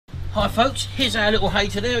Hi folks, here's our little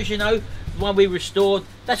hater there, as you know, the one we restored.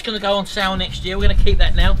 That's going to go on sale next year. We're going to keep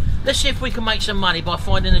that now. Let's see if we can make some money by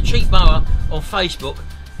finding a cheap mower on Facebook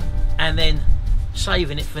and then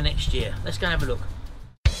saving it for next year. Let's go and have a look.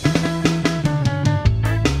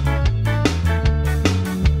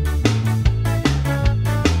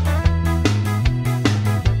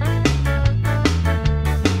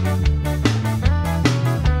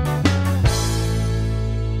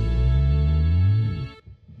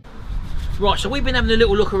 Right, so we've been having a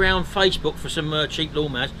little look around Facebook for some cheap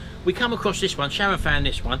lawnmowers. We come across this one. Sharon found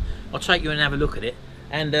this one. I'll take you and have a look at it.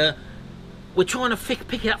 And we're trying to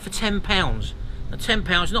pick it up for £10. Now,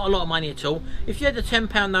 £10, not a lot of money at all. If you had the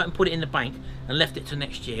 £10 note and put it in the bank and left it to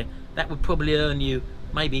next year, that would probably earn you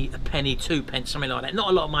maybe a penny, 2 pence, something like that. Not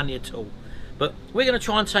a lot of money at all. But we're going to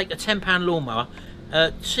try and take a £10 lawnmower,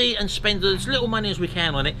 see and spend as little money as we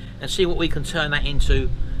can on it, and see what we can turn that into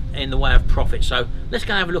in the way of profit. So let's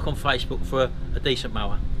go and have a look on Facebook for a decent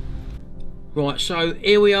mower. Right, so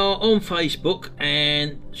here we are on Facebook,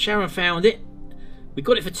 and Sharon found it. We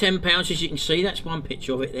got it for £10, as you can see. That's one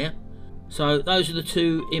picture of it there. So those are the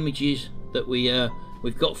two images that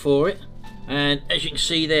we've got for it. And as you can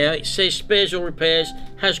see there, it says spares or repairs,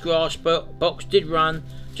 has grass box, did run,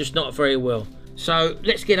 just not very well. So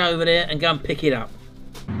let's get over there and go and pick it up.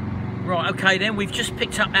 Right, okay then, we've just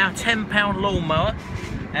picked up our £10 lawnmower,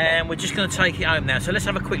 and we're just going to take it home now. So let's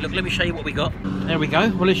have a quick look. Let me show you what we got. There we go.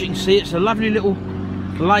 Well, as you can see, it's a lovely little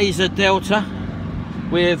laser Delta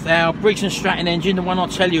with our Briggs & Stratton engine, the one I'll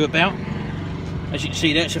tell you about. As you can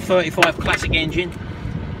see there, it's a 35 classic engine.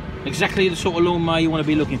 Exactly the sort of lawnmower you want to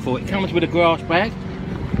be looking for. It comes with a grass bag.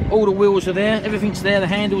 All the wheels are there. Everything's there. The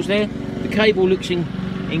handle's there. The cable looks in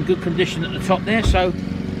good condition at the top there. So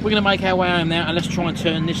we're going to make our way home now, and let's try and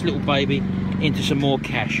turn this little baby into some more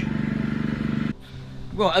cash.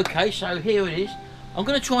 Right, okay, so here it is. I'm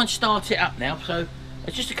going to try and start it up now. So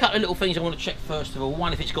there's just a couple of little things I want to check first of all.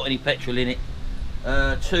 One, if it's got any petrol in it.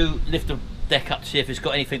 Two, lift the deck up to see if it's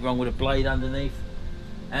got anything wrong with the blade underneath.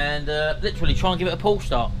 And literally try and give it a pull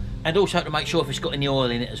start. And also to make sure if it's got any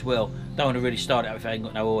oil in it as well. Don't want to really start it up if it ain't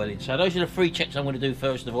got no oil in. So those are the 3 checks I'm going to do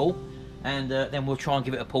first of all. And then we'll try and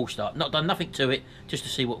give it a pull start. Not done nothing to it, just to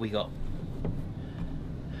see what we got.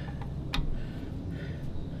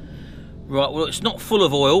 Right, well, it's not full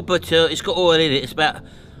of oil, but it's got oil in it. It's about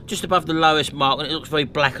just above the lowest mark, and it looks very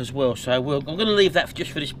black as well. So I'm going to leave that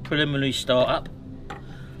just for this preliminary start up.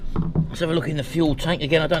 Let's have a look in the fuel tank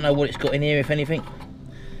again. I don't know what it's got in here, if anything.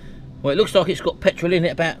 Well, it looks like it's got petrol in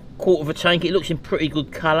it, about a quarter of a tank. It looks in pretty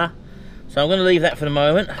good colour, so I'm going to leave that for the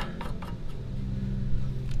moment.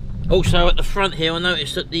 Also, at the front here, I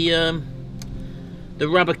noticed that the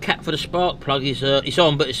rubber cap for the spark plug is it's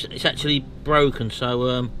on, but it's actually broken. So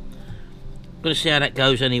I'm going to see how that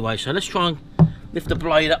goes anyway. So let's try and lift the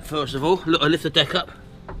blade up first of all. Look, I lift the deck up.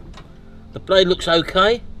 The blade looks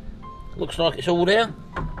okay. Looks like it's all there.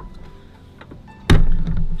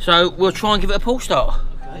 So we'll try and give it a pull start.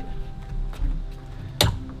 Okay.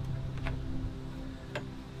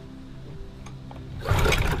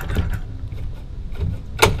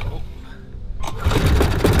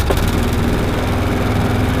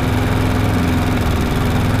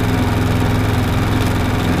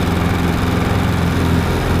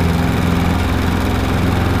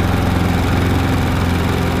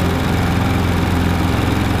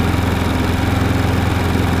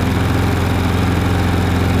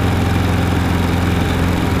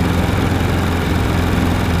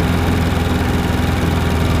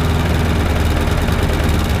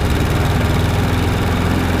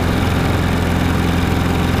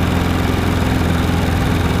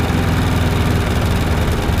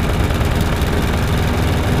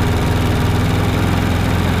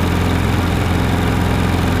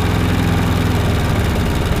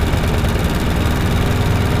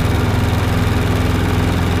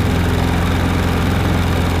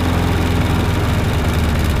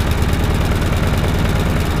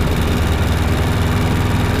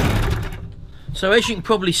 So as you can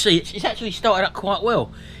probably see, it's actually started up quite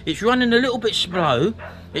well. It's running a little bit slow.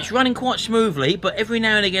 It's running quite smoothly, but every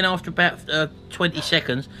now and again after about 20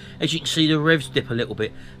 seconds, as you can see, the revs dip a little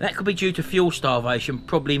bit. That could be due to fuel starvation,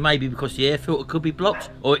 probably maybe because the air filter could be blocked,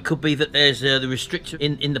 or it could be that there's the restrictor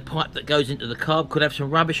in the pipe that goes into the carb could have some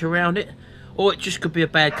rubbish around it, or it just could be a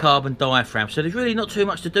bad carbon diaphragm. So there's really not too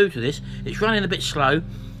much to do to this. It's running a bit slow,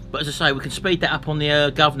 but as I say, we can speed that up on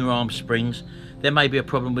the governor arm springs. There may be a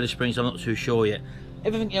problem with the springs, I'm not too sure yet.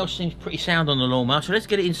 Everything else seems pretty sound on the lawnmower, so let's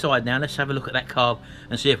get it inside now. Let's have a look at that carb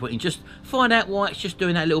and see if we can just find out why it's just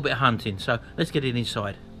doing that little bit of hunting. So let's get it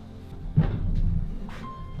inside.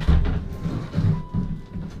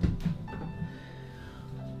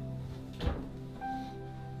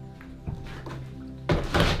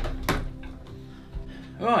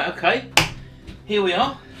 Right, okay, here we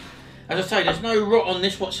are. As I say, there's no rot on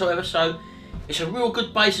this whatsoever, so it's a real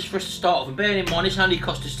good basis for us to start off. And bearing in mind, this only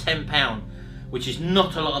cost us £10, which is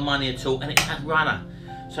not a lot of money at all, and it's a runner.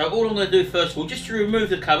 So all I'm going to do first of all, just to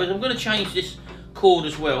remove the covers, I'm going to change this cord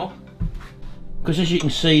as well. Because as you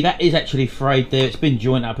can see, that is actually frayed there. It's been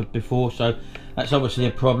joined up before, so that's obviously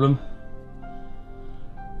a problem.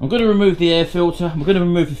 I'm going to remove the air filter. I'm going to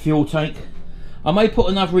remove the fuel tank. I may put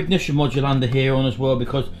another ignition module under here on as well,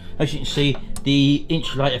 because as you can see, the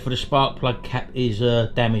insulator for the spark plug cap is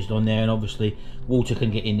damaged on there, and obviously water can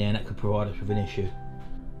get in there and that could provide us with an issue.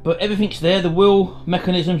 But everything's there, the wheel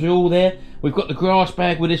mechanisms are all there. We've got the grass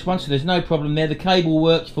bag with this one, so there's no problem there. The cable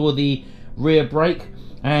works for the rear brake,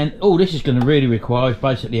 and all this is going to really require is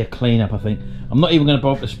basically a clean up, I think. I'm not even going to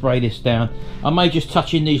bother to spray this down. I may just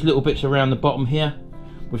touch in these little bits around the bottom here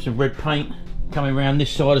with some red paint coming around this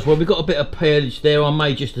side as well. We've got a bit of peelage there. I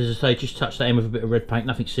may just, as I say, just touch that in with a bit of red paint,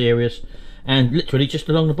 nothing serious. And literally just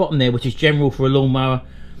along the bottom there, which is general for a lawnmower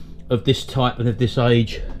of this type and of this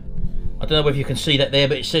age. I don't know whether you can see that there,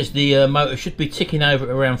 but it says the motor should be ticking over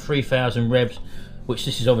at around 3,000 revs, which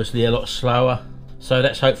this is obviously a lot slower. So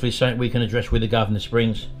that's hopefully something we can address with the governor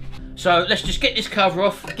springs. So let's just get this cover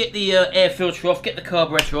off, get the air filter off, get the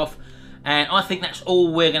carburetor off, and I think that's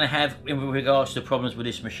all we're going to have in regards to problems with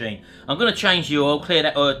this machine. I'm going to change the oil, clear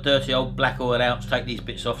that dirty old black oil out, take these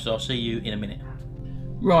bits off, so I'll see you in a minute.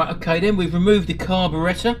 Right, okay then, we've removed the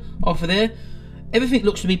carburetor off of there. Everything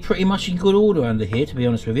looks to be pretty much in good order under here, to be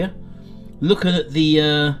honest with you. Looking at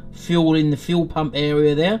the fuel in the fuel pump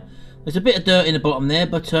area there, there's a bit of dirt in the bottom there,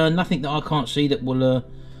 but nothing that I can't see that will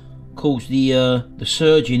cause the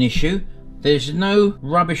surging issue. There's no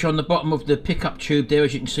rubbish on the bottom of the pickup tube there,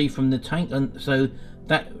 as you can see from the tank, and so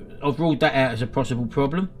that I've ruled that out as a possible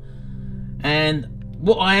problem. And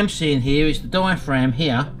what I am seeing here is the diaphragm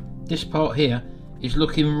here, this part here, is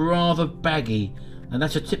looking rather baggy, and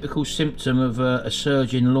that's a typical symptom of a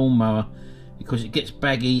surging lawnmower, because it gets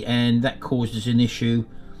baggy and that causes an issue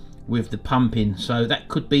with the pumping. So that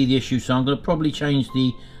could be the issue, so I'm going to probably change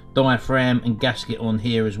the diaphragm and gasket on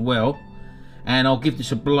here as well, and I'll give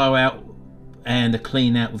this a blowout and a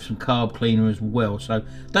clean out with some carb cleaner as well. So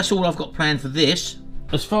that's all I've got planned for this.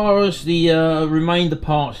 As far as the remainder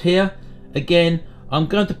parts here, again, I'm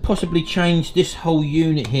going to possibly change this whole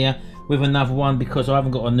unit here with another one, because I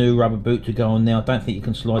haven't got a new rubber boot to go on now. I don't think you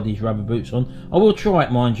can slide these rubber boots on. I will try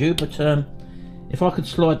it, mind you, but if I could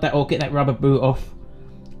slide that or get that rubber boot off,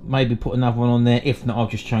 maybe put another one on there. If not, I'll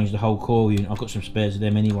just change the whole coil unit. I've got some spares of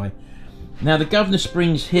them anyway. Now the governor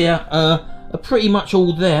springs here are pretty much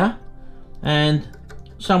all there, and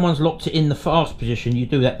someone's locked it in the fast position. You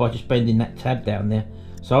do that by just bending that tab down there.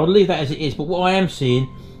 So I'll leave that as it is, but what I am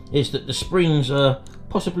seeing is that the springs are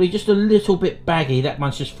possibly just a little bit baggy. That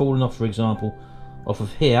one's just fallen off, for example, off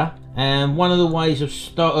of here. And one of the ways of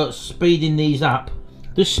speeding these up,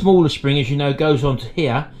 this smaller spring, as you know, goes onto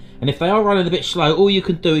here, and if they are running a bit slow, all you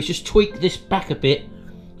can do is just tweak this back a bit,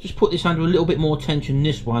 just put this under a little bit more tension than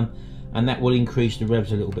this one, and that will increase the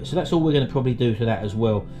revs a little bit. So that's all we're going to probably do to that as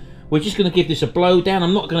well. We're just going to give this a blow down.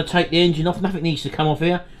 I'm not going to take the engine off, nothing needs to come off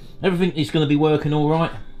here, everything is going to be working all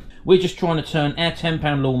right. We're just trying to turn our £10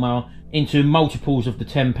 lawnmower into multiples of the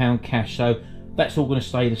 £10 cash, so that's all going to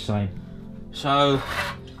stay the same. So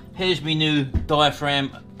here's my new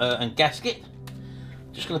diaphragm and gasket.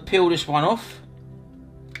 Just going to peel this one off.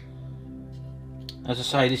 As I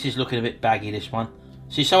say, this is looking a bit baggy, this one.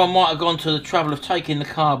 See, someone might have gone to the trouble of taking the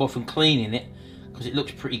carb off and cleaning it, because it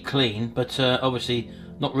looks pretty clean, but obviously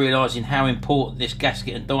not realising how important this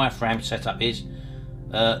gasket and diaphragm setup is,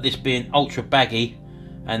 this being ultra baggy,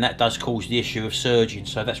 and that does cause the issue of surging.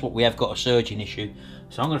 So that's what we have got, a surging issue.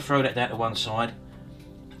 So I'm going to throw that down to one side.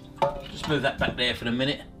 Just move that back there for a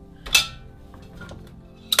minute.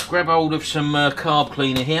 Grab hold of some carb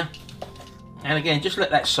cleaner here, and again just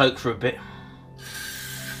let that soak for a bit,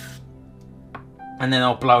 and then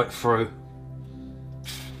I'll blow it through.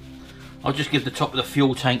 I'll just give the top of the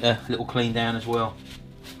fuel tank a little clean down as well.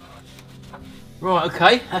 Right,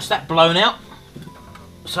 okay, that's that blown out.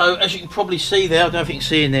 So as you can probably see there, I don't think you can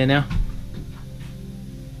see in there now,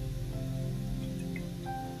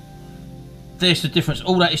 there's the difference.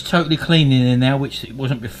 All that is totally clean in there now, which it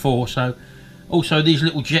wasn't before. So also these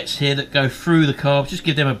little jets here that go through the carbs, just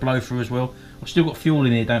give them a blow through as well. I've still got fuel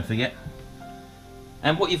in here, don't forget.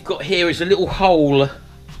 And what you've got here is a little hole, I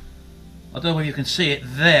don't know if you can see it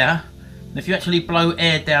there, and if you actually blow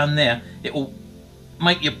air down there, it will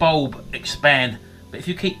make your bulb expand. But if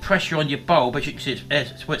you keep pressure on your bulb, as you can see,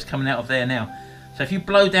 it's where it's coming out of there now. So if you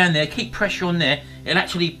blow down there, keep pressure on there, it'll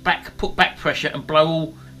actually put back pressure and blow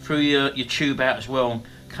all through your tube out as well, and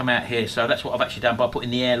come out here. So that's what I've actually done by putting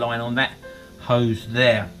the air line on that hose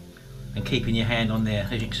there and keeping your hand on there.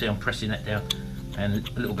 As you can see, I'm pressing that down, and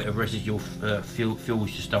a little bit of residual fuel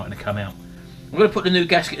is just starting to come out. I'm going to put the new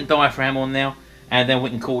gasket and diaphragm on now, and then we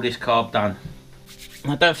can call this carb done.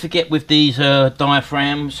 Now don't forget with these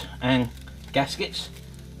diaphragms and gaskets,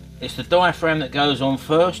 it's the diaphragm that goes on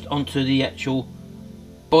first onto the actual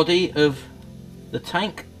body of the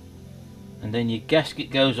tank, and then your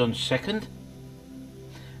gasket goes on second.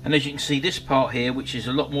 And as you can see, this part here, which is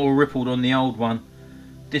a lot more rippled on the old one,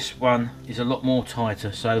 this one is a lot more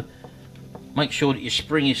tighter. So make sure that your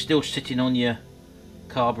spring is still sitting on your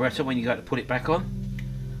carburetor when you go to put it back on.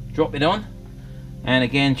 Drop it on, and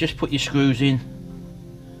again just put your screws in,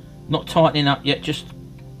 not tightening up yet, just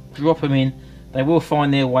drop them in. They will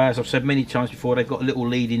find their way, as I've said many times before. They've got a little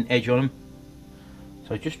leading edge on them,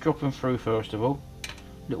 so just drop them through first of all.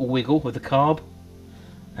 Little wiggle with the carb,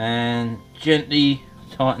 and gently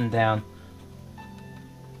tighten down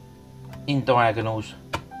in diagonals.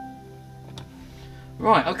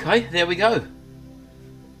 Right, okay, there we go.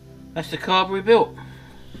 That's the carb rebuilt.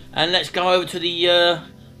 And let's go over to the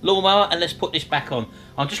lawnmower and let's put this back on.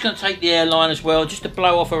 I'm just going to take the air line as well, just to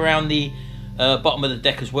blow off around the bottom of the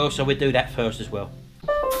deck as well, so we'll do that first as well.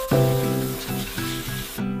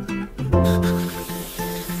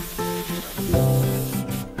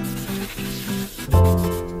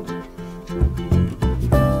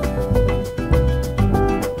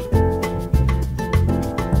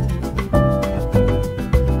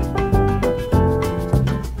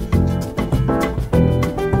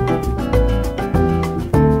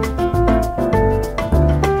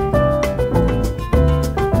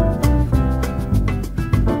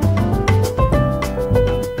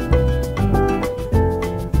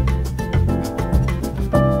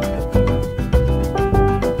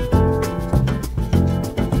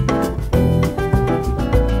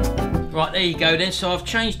 There you go then. So I've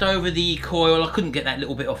changed over the coil. I couldn't get that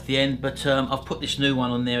little bit off the end, but I've put this new one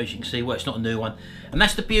on there, as you can see. Well, it's not a new one, and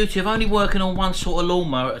that's the beauty of only working on one sort of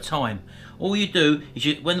lawnmower at a time. All you do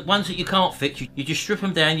is, when ones that you can't fix, you just strip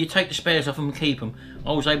them down, you take the spares off them and keep them.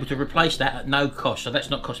 I was able to replace that at no cost, so that's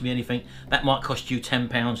not cost me anything. That might cost you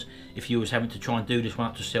 £10 if you was having to try and do this one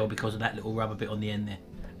up to sell, because of that little rubber bit on the end there.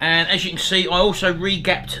 And as you can see, I also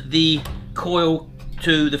re-gapped the coil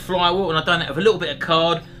to the flywheel, and I've done that with a little bit of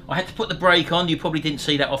card. I had to put the brake on, you probably didn't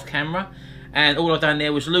see that off camera, and all I've done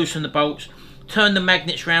there was loosen the bolts, turn the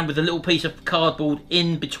magnets around with a little piece of cardboard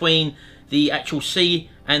in between the actual C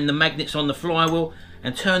and the magnets on the flywheel,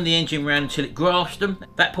 and turn the engine around until it grasped them.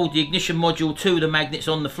 That pulled the ignition module to the magnets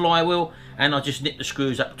on the flywheel, and I just nipped the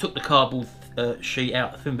screws up, took the cardboard sheet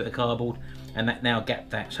out, a thin bit of cardboard, and that now gapped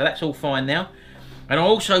that. So that's all fine now. And I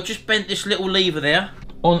also just bent this little lever there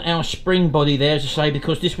on our spring body there, as I say,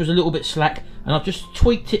 because this was a little bit slack, and I've just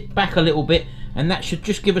tweaked it back a little bit, and that should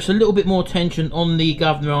just give us a little bit more tension on the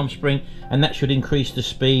governor arm spring, and that should increase the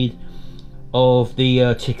speed of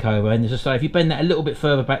the tick over. And as I say, if you bend that a little bit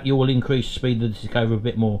further back, you will increase the speed of the tick over a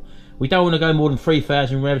bit more. We don't want to go more than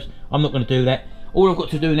 3,000 revs. I'm not going to do that. All I've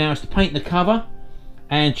got to do now is to paint the cover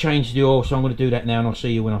and change the oil, so I'm going to do that now, and I'll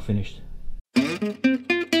see you when I've finished.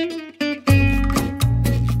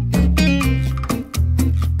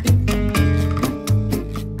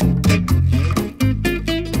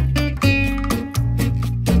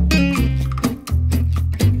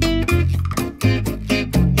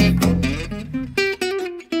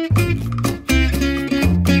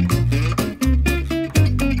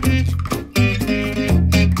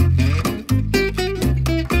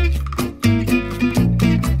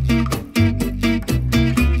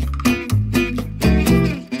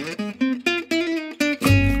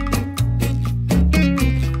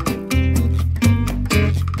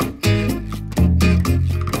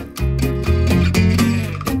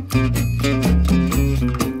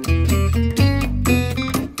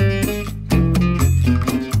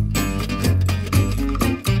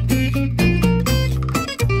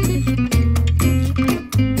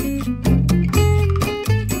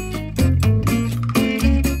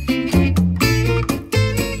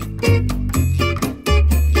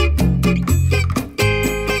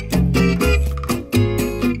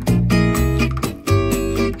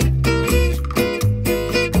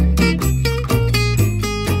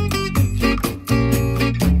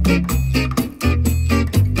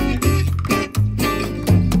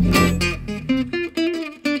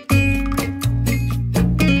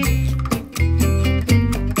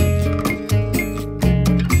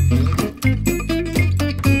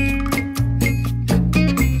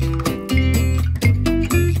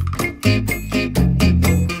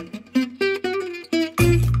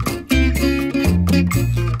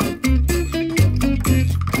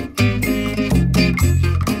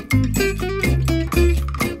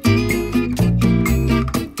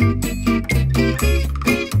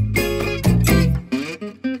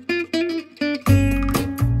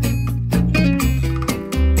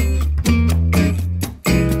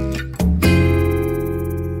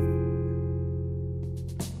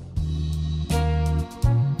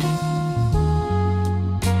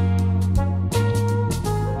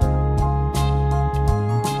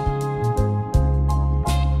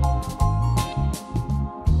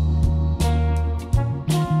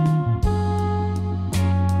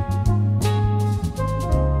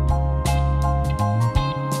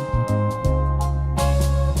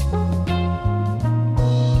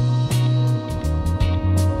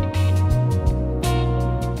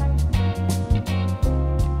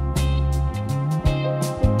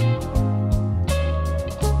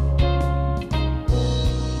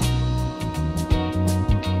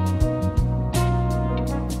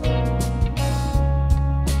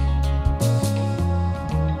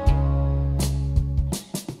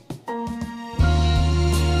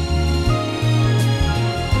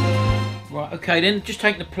 Right, okay then, just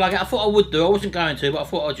taking the plug out. I thought I would do, I wasn't going to, but I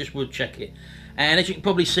thought I just would check it. And as you can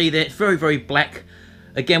probably see there, it's very, very black.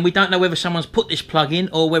 Again, we don't know whether someone's put this plug in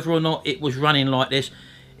or whether or not it was running like this.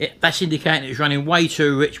 That's indicating it's running way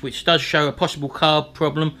too rich, which does show a possible carb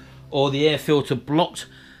problem or the air filter blocked.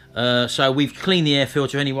 So we've cleaned the air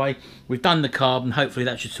filter anyway, we've done the carb, and hopefully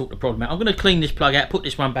that should sort the problem out. I'm going to clean this plug out, put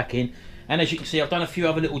this one back in, and as you can see I've done a few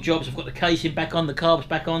other little jobs. I've got the casing back on, the carbs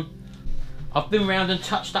back on. I've been around and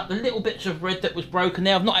touched up the little bits of red that was broken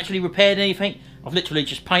there. I've not actually repaired anything, I've literally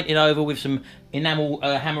just painted over with some enamel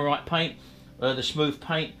hammerite paint, the smooth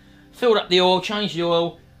paint, filled up the oil, changed the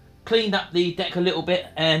oil, cleaned up the deck a little bit,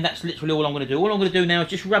 and that's literally all I'm going to do. All I'm going to do now is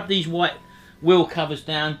just rub these white wheel covers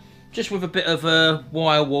down, just with a bit of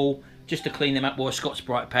wire wool, just to clean them up, or a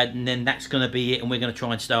Scotch-Brite pad, and then that's going to be it, and we're going to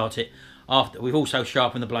try and start it after. We've also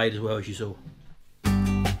sharpened the blade as well, as you saw.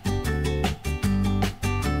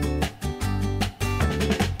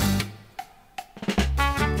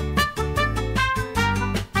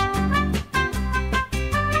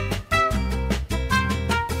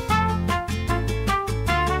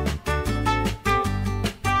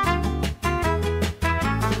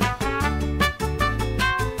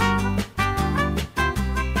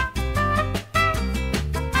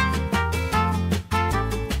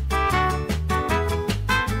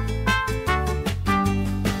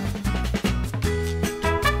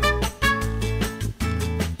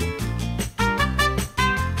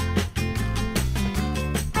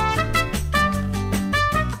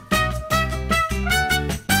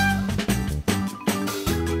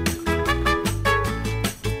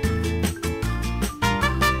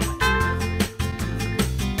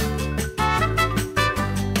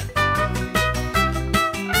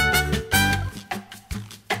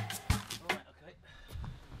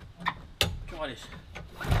 This.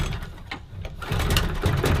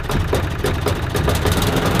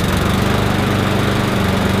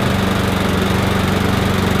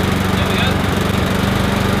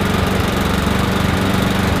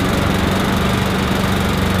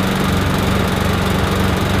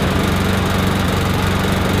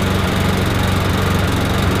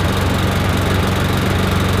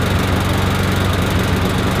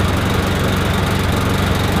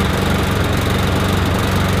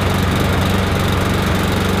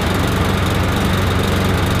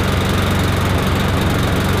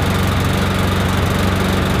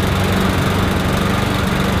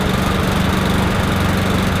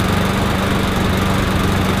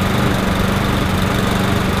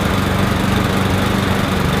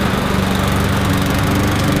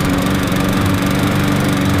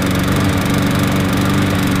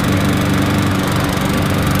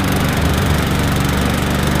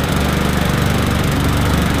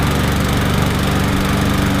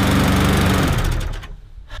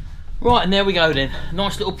 Right, and there we go then.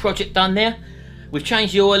 Nice little project done there. We've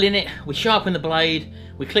changed the oil in it, we sharpened the blade,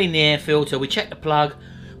 we cleaned the air filter, we checked the plug,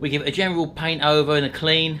 we give it a general paint over and a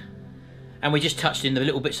clean, and we just touched in the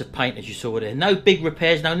little bits of paint as you saw there. No big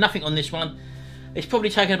repairs, nothing on this one. It's probably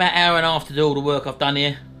taken about an hour and a half to do all the work I've done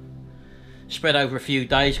here. Spread over a few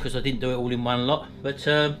days because I didn't do it all in one lot. But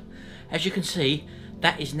as you can see,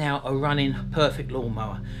 that is now a running perfect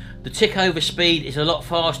lawnmower. The tick over speed is a lot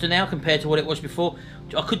faster now compared to what it was before.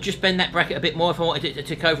 I could just bend that bracket a bit more if I wanted it to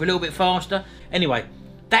tick over a little bit faster. Anyway,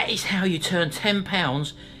 that is how you turn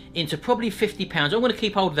 £10 into probably £50. I'm going to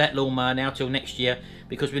keep hold of that lawnmower now till next year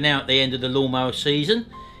because we're now at the end of the lawnmower season.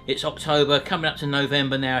 It's October, coming up to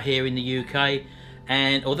November now here in the UK.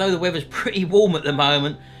 And although the weather's pretty warm at the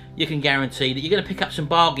moment, you can guarantee that you're going to pick up some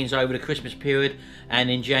bargains over the Christmas period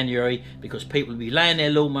and in January, because people will be laying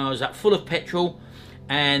their lawnmowers up full of petrol,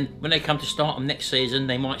 and when they come to start them next season,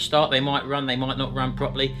 they might start, they might run, they might not run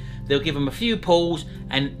properly. They'll give them a few pulls,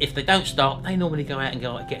 and if they don't start, they normally go out and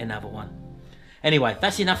go out and get another one. Anyway,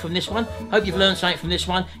 that's enough from this one. Hope you've learned something from this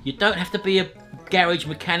one. You don't have to be a garage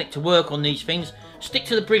mechanic to work on these things. Stick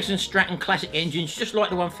to the Briggs & Stratton classic engines, just like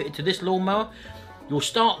the one fitted to this lawnmower. You'll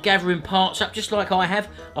start gathering parts up just like I have.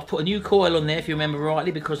 I've put a new coil on there, if you remember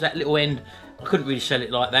rightly, because that little end, I couldn't really sell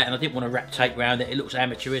it like that, and I didn't want to wrap tape around it. It looks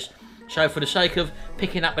amateurish. So for the sake of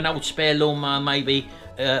picking up an old spare lawnmower maybe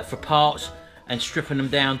for parts and stripping them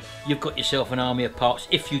down, you've got yourself an army of parts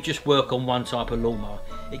if you just work on one type of lawnmower.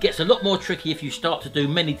 It gets a lot more tricky if you start to do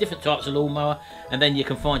many different types of lawnmower, and then you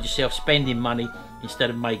can find yourself spending money instead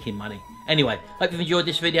of making money. Anyway, hope you've enjoyed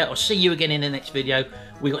this video. I'll see you again in the next video.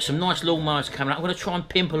 We've got some nice lawnmowers coming up. I'm going to try and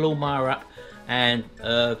pimp a lawnmower up and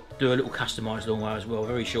do a little customised lawnmower as well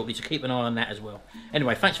very shortly, so keep an eye on that as well.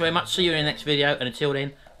 Anyway, thanks very much. See you in the next video, and until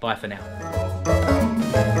then, bye for now.